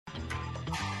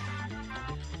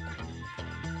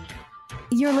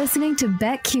You're listening to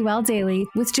BetQL Daily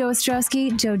with Joe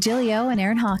Ostrowski, Joe Giglio, and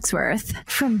Aaron Hawksworth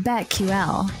from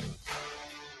BetQL.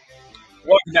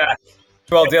 Welcome back.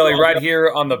 BetQL Daily right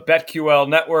here on the BetQL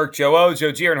Network. Joe O,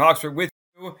 Joe G, Aaron Hawksworth with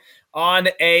you on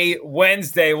a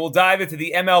Wednesday. We'll dive into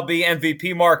the MLB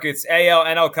MVP markets, AL,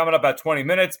 NL coming up about 20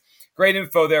 minutes. Great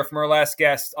info there from our last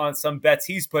guest on some bets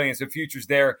he's putting in some futures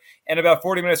there. And about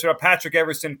 40 minutes from Patrick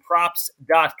Everson,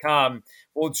 props.com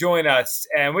will join us.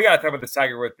 And we got to talk about the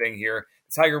Tiger Woods thing here.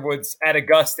 Tiger Woods at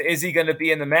Augusta. Is he going to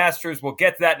be in the Masters? We'll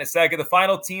get to that in a second. The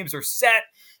final teams are set,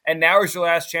 and now is your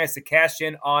last chance to cash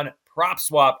in on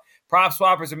PropSwap. Prop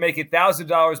swappers are making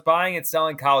 $1,000 buying and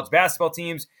selling college basketball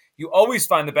teams. You always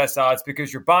find the best odds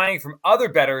because you're buying from other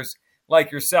bettors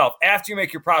like yourself. After you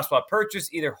make your PropSwap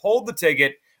purchase, either hold the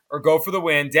ticket or go for the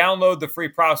win. Download the free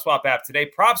PropSwap app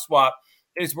today. PropSwap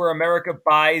is where America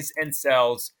buys and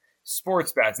sells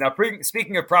sports bets. Now,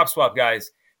 speaking of PropSwap,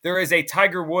 guys, there is a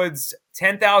Tiger Woods,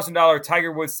 $10,000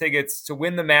 Tiger Woods tickets to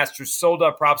win the Masters sold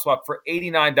on PropSwap for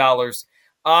 $89.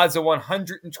 Odds of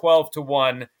 112 to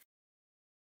 1.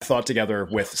 Thought together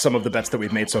with some of the bets that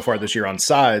we've made so far this year on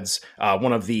sides.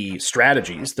 One of the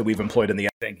strategies that we've employed in the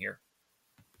thing here.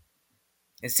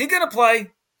 Is he going to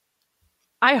play?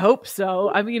 I hope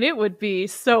so. I mean, it would be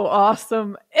so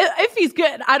awesome if he's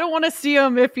good. I don't want to see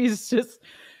him if he's just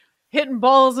hitting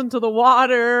balls into the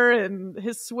water and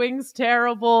his swing's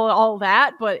terrible, all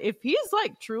that. But if he's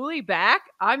like truly back,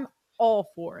 I'm all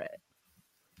for it.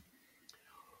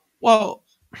 Well,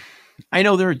 I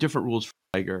know there are different rules for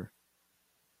Tiger,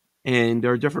 and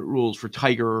there are different rules for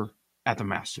Tiger at the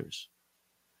Masters.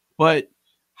 But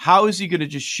how is he going to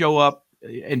just show up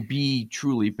and be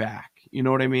truly back? You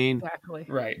know what I mean? Exactly.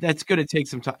 Right. That's going to take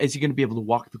some time. Is he going to be able to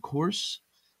walk the course?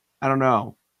 I don't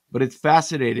know. But it's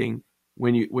fascinating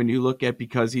when you look at,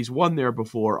 because he's won there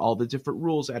before, all the different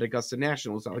rules at Augusta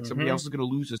National. It's not like somebody else is going to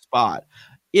lose a spot.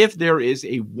 If there is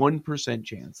a 1%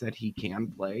 chance that he can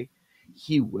play,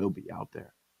 he will be out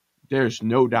there. There's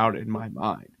no doubt in my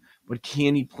mind. But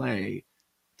can he play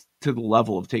to the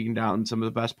level of taking down some of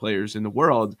the best players in the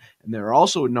world? And there are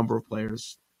also a number of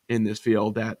players in this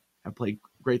field that have played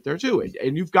great there too.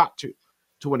 And you've got to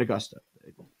win Augusta.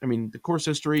 I mean, the course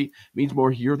history means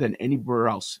more here than anywhere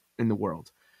else in the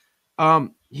world.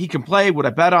 He can play. Would I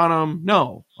bet on him?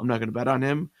 No, I'm not going to bet on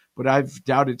him. But I've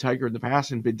doubted Tiger in the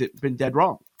past and been dead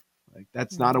wrong. Like,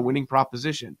 that's not a winning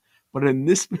proposition. But in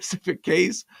this specific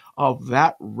case of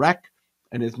that wreck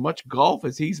and as much golf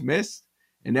as he's missed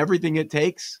and everything it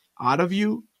takes out of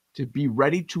you to be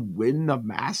ready to win the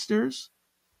Masters,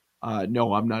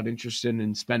 no, I'm not interested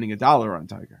in spending $1 on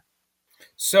Tiger.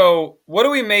 So what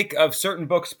do we make of certain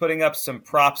books putting up some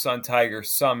props on Tiger,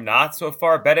 some not so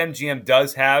far? BetMGM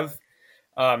does have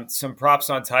some props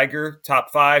on Tiger,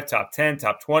 top 5, top 10,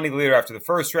 top 20 leader after the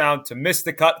first round. To miss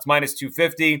the cut, it's minus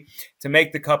 250. To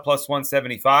make the cut, plus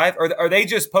 175. Are they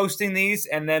just posting these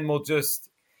and then we'll just,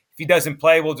 if he doesn't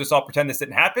play, we'll just all pretend this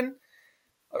didn't happen?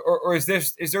 Or is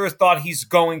there a thought he's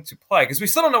going to play? Because we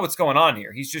still don't know what's going on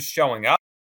here. He's just showing up.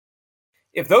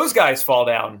 If those guys fall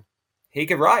down, he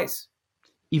could rise.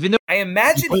 Even though I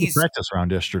imagine he's practice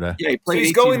round yesterday. Yeah, so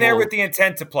he's going there with the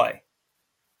intent to play.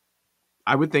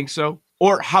 I would think so.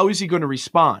 Or how is he going to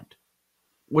respond?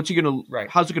 What's he going to? Right.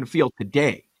 How's it going to feel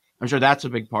today? I'm sure that's a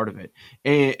big part of it.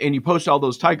 And you post all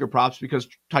those Tiger props because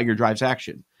Tiger drives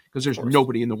action. Because there's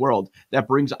nobody in the world that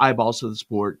brings eyeballs to the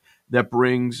sport, that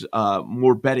brings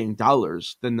more betting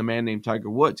dollars than the man named Tiger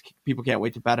Woods. People can't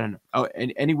wait to bet on him. Oh,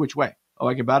 any which way. Oh,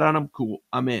 I can bet on him? Cool.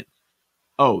 I'm in.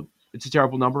 Oh, it's a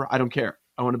terrible number? I don't care.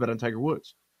 I want to bet on Tiger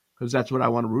Woods because that's what I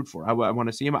want to root for. I want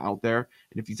to see him out there.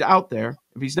 And if he's out there,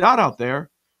 if he's not out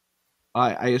there,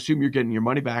 I assume you're getting your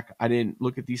money back. I didn't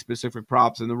look at these specific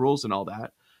props and the rules and all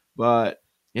that. But,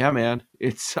 yeah, man,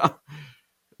 it's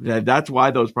that's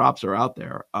why those props are out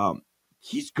there.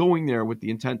 He's going there with the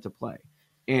intent to play.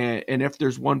 And if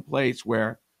there's one place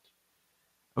where,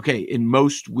 okay, in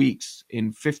most weeks,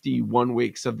 in 51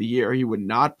 weeks of the year, he would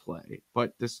not play.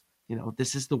 But this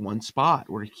is the one spot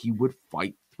where he would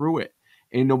fight through it.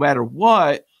 And no matter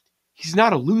what, he's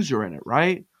not a loser in it,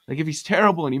 right? Like, if he's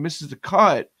terrible and he misses the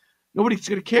cut, nobody's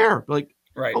going to care. Like,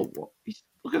 right. Oh, well,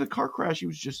 look at the car crash he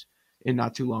was just in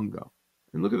not too long ago.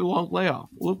 And look at the long layoff.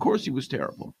 Well, of course he was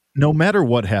terrible. No matter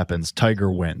what happens, Tiger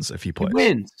wins if he plays. He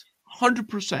wins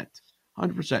 100%.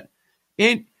 100%.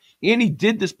 And he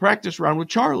did this practice round with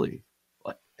Charlie.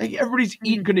 Like, everybody's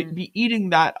going to be eating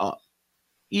that up.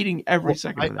 Eating every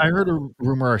second of that. I heard a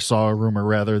rumor, or saw a rumor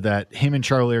rather, that him and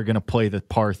Charlie are going to play the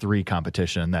par 3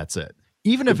 competition, and that's it.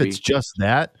 Even if it's just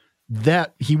that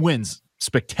he wins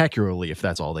spectacularly if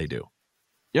that's all they do.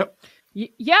 Yep.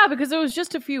 Yeah, because it was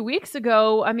just a few weeks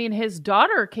ago. I mean, his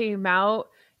daughter came out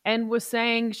and was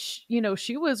saying,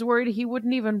 she was worried he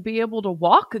wouldn't even be able to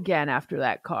walk again after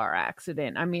that car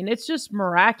accident. I mean, it's just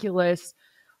miraculous.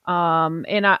 And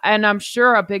I'm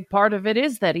sure a big part of it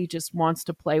is that he just wants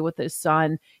to play with his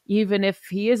son, even if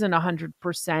he isn't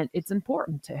 100%. It's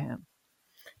important to him.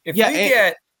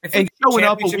 Showing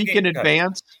up a week in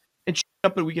advance,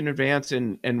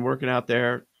 and working out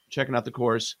there, checking out the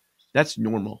course, that's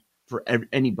normal for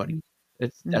anybody.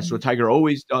 That's what Tiger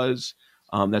always does.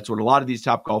 That's what a lot of these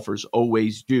top golfers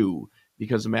always do,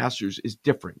 because the Masters is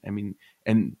different. I mean,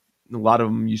 and a lot of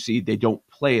them, you see, they don't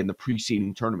play in the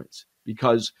preceding tournaments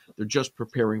because they're just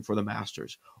preparing for the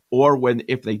Masters. Or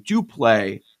if they do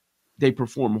play, they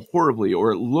perform horribly,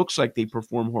 or it looks like they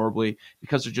perform horribly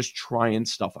because they're just trying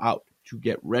stuff out to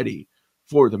get ready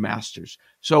for the Masters.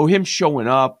 So him showing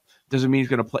up doesn't mean he's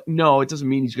going to play. No, it doesn't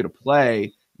mean he's going to play.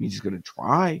 It means he's going to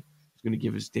try. He's going to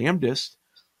give his damnedest.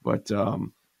 But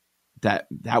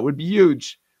that would be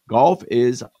huge. Golf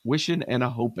is wishing and a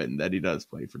hoping that he does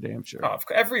play, for damn sure. Oh,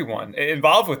 everyone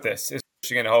involved with this is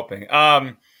wishing and hoping.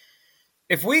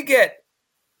 If we get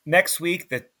next week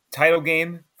the title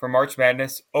game for March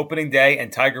Madness, opening day, and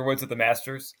Tiger Woods at the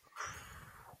Masters,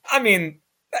 I mean,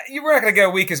 we're not going to get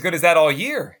a week as good as that all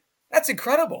year. That's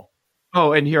incredible.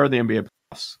 Oh, and here are the NBA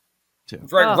playoffs too.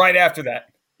 Right after that.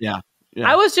 Yeah.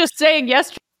 I was just saying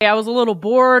yesterday, I was a little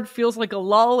bored. Feels like a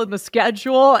lull in the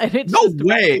schedule, and it's no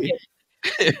way.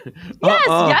 Yes,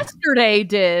 yesterday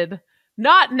did.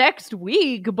 Not next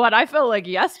week, but I felt like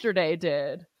yesterday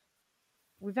did.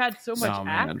 We've had so much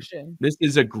action. This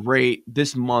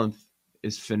month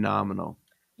is phenomenal.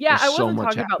 Yeah, I wasn't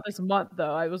talking about this month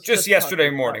though. I was just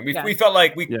yesterday morning. We felt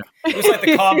like it was like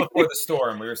the calm before the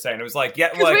storm. We were saying it was like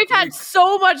we've had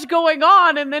so much going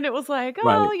on, and then it was like,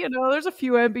 there's a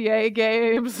few NBA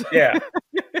games. Yeah,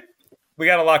 we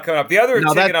got a lot coming up. The other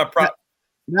ticket on prop.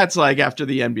 That's like after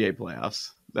the NBA playoffs.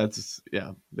 There's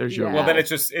your. Well, then it's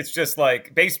just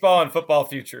like baseball and football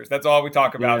futures. That's all we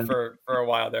talk about for a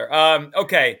while there.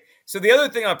 Okay. So the other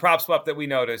thing on PropSwap that we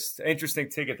noticed, an interesting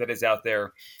ticket that is out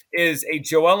there, is a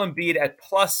Joel Embiid at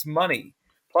plus money,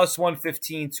 plus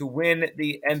 115 to win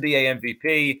the NBA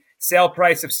MVP. Sale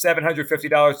price of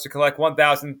 $750 to collect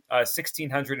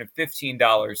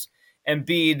 $1,615.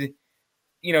 Embiid,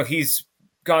 he's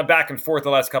gone back and forth the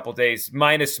last couple of days,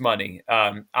 minus money,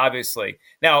 obviously.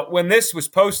 Now, when this was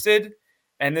posted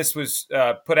and this was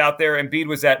put out there, Embiid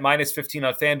was at minus 15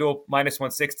 on FanDuel, minus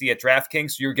 160 at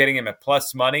DraftKings. So you're getting him at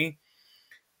plus money.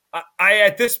 I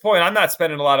at this point, I'm not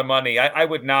spending a lot of money. I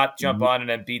would not jump on an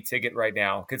Embiid ticket right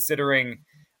now, considering,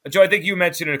 Joe, I think you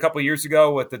mentioned it a couple of years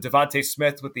ago with the Devontae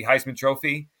Smith with the Heisman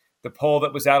Trophy, the poll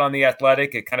that was out on The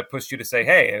Athletic. It kind of pushed you to say,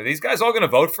 hey, are these guys all going to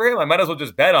vote for him? I might as well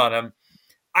just bet on him.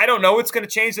 I don't know what's going to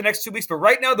change the next 2 weeks, but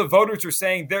right now the voters are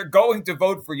saying they're going to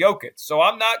vote for Jokic. So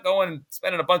I'm not going and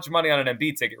spending a bunch of money on an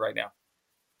Embiid ticket right now.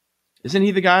 Isn't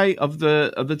he the guy of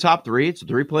the top three? It's a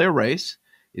 3-player race.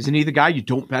 Isn't he the guy you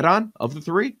don't bet on of the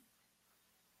three?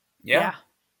 Yeah.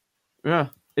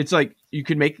 It's like you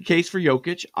can make a case for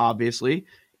Jokic, obviously,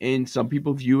 and some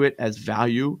people view it as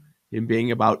value, him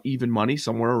being about even money,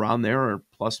 somewhere around there, or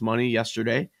plus money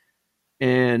yesterday.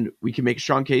 And we can make a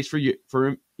strong case for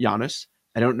Giannis.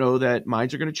 I don't know that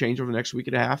minds are going to change over the next week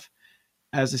and a half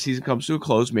as the season comes to a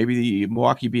close. Maybe the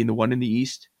Milwaukee being the one in the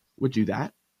East would do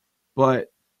that.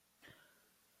 But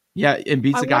yeah,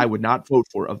 Embiid's the guy I would not vote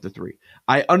for of the three.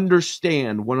 I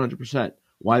understand 100%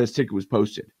 why this ticket was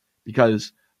posted,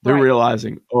 because they're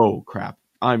realizing, oh crap,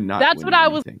 I'm not. That's what I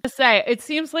was going to say. It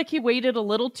seems like he waited a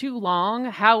little too long.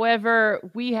 However,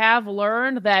 we have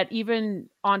learned that even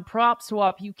on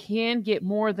PropSwap, you can get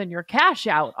more than your cash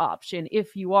out option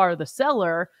if you are the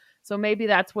seller. So maybe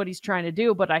that's what he's trying to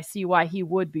do, but I see why he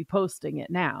would be posting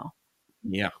it now.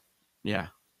 Yeah.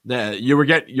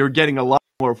 You're getting a lot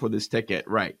more for this ticket,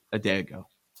 right, a day ago.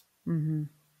 Mm-hmm.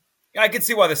 I can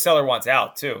see why the seller wants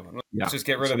out too. Let's just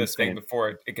get rid of this thing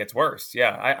before it gets worse.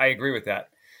 Yeah, I agree with that.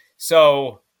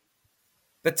 So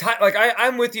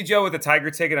I'm with you, Joe, with the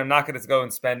Tiger ticket. I'm not going to go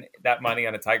and spend that money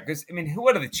on a Tiger because, I mean,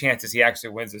 what are the chances he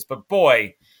actually wins this? But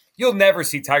boy, you'll never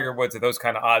see Tiger Woods at those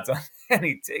kind of odds on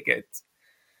any ticket.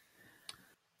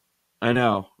 I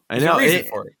know. There's a reason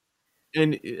for it.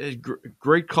 And a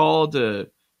great call to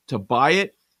buy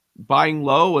it, buying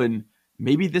low, and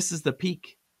maybe this is the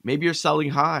peak. Maybe you're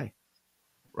selling high,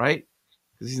 right?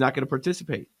 Because he's not going to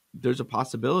participate. There's a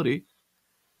possibility.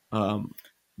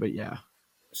 But yeah.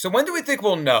 So when do we think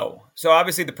we'll know? So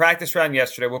obviously the practice round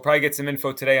yesterday, we'll probably get some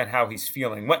info today on how he's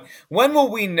feeling. When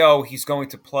will we know he's going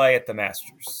to play at the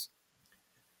Masters?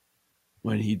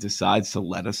 When he decides to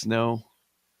let us know.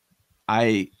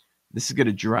 I This is going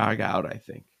to drag out, I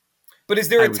think. But is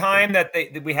there a time that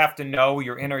we have to know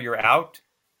you're in or you're out?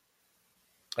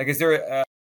 Like, is there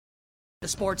the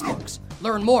sports books?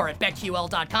 Learn more at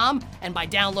BetQL.com and by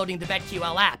downloading the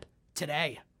BetQL app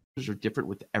today. Are different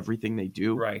with everything they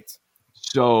do. Right.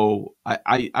 So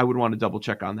I would want to double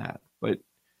check on that. But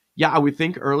yeah, I would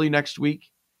think early next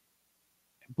week.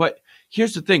 But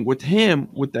here's the thing with him,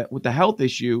 with the health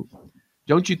issue,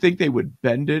 don't you think they would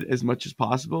bend it as much as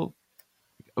possible?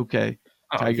 Okay,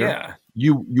 Tiger, yeah.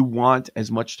 you want as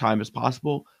much time as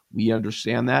possible. We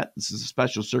understand that. This is a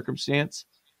special circumstance.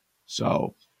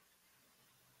 So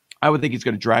I would think he's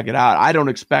going to drag it out. I don't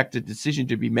expect a decision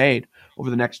to be made over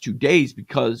the next 2 days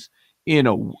because in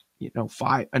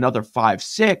another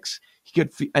 5-6, he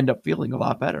could end up feeling a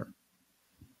lot better.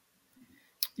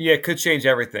 Yeah, it could change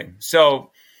everything.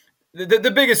 So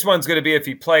the biggest one's going to be if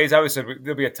he plays. Obviously,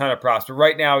 there'll be a ton of props. But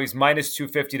right now, he's minus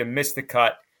 250 to miss the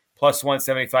cut, plus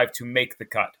 175 to make the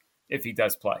cut if he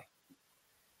does play.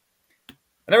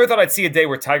 I never thought I'd see a day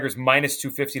where Tiger's minus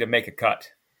 250 to make a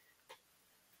cut.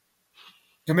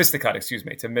 To miss the cut,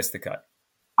 to miss the cut.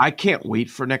 I can't wait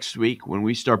for next week when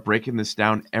we start breaking this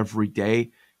down every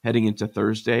day heading into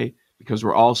Thursday, because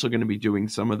we're also going to be doing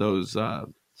some of those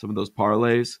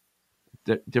parlays,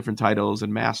 different titles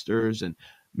and masters, and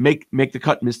make the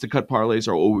cut, miss the cut parlays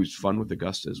are always fun with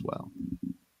Augusta as well.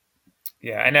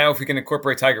 Yeah, and now if we can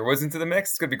incorporate Tiger Woods into the mix,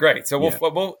 it's going to be great. So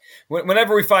we'll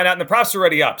whenever we find out, and the props are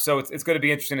already up, so it's going to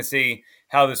be interesting to see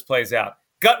how this plays out.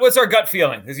 What's our gut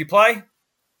feeling? Does he play?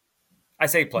 I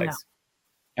say he plays.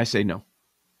 No. I say no.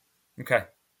 Okay.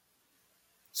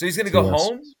 So he's going to go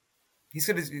home? He's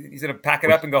going to pack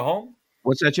it up and go home?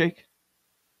 What's that, Jake?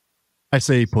 I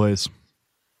say he plays.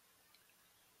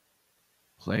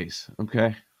 Plays.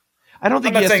 Okay. I don't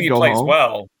think I'm not saying he plays home.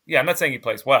 well. Yeah, I'm not saying he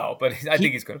plays well, but I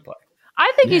think he's going to play.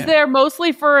 I think he's there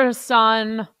mostly for his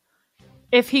son.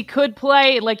 If he could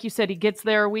play, like you said, he gets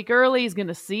there a week early, he's going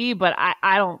to see, but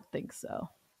I don't think so.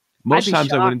 Most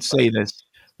times I wouldn't say this,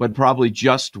 but probably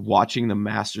just watching the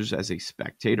Masters as a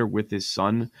spectator with his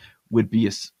son would be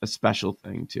a special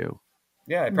thing too.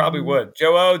 Yeah, it probably would.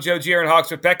 Joe G, Aaron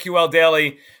Hawks with BetQL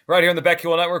Daily right here on the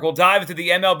BetQL Network. We'll dive into the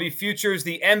MLB futures,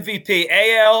 the MVP,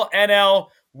 AL, NL.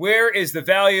 Where is the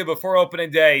value before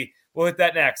opening day? We'll hit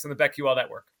that next on the BetQL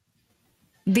Network.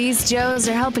 These Joes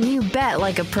are helping you bet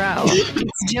like a pro.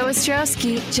 It's Joe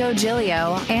Ostrowski, Joe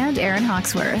Giglio, and Aaron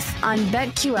Hawksworth on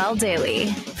BetQL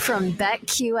Daily from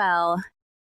BetQL.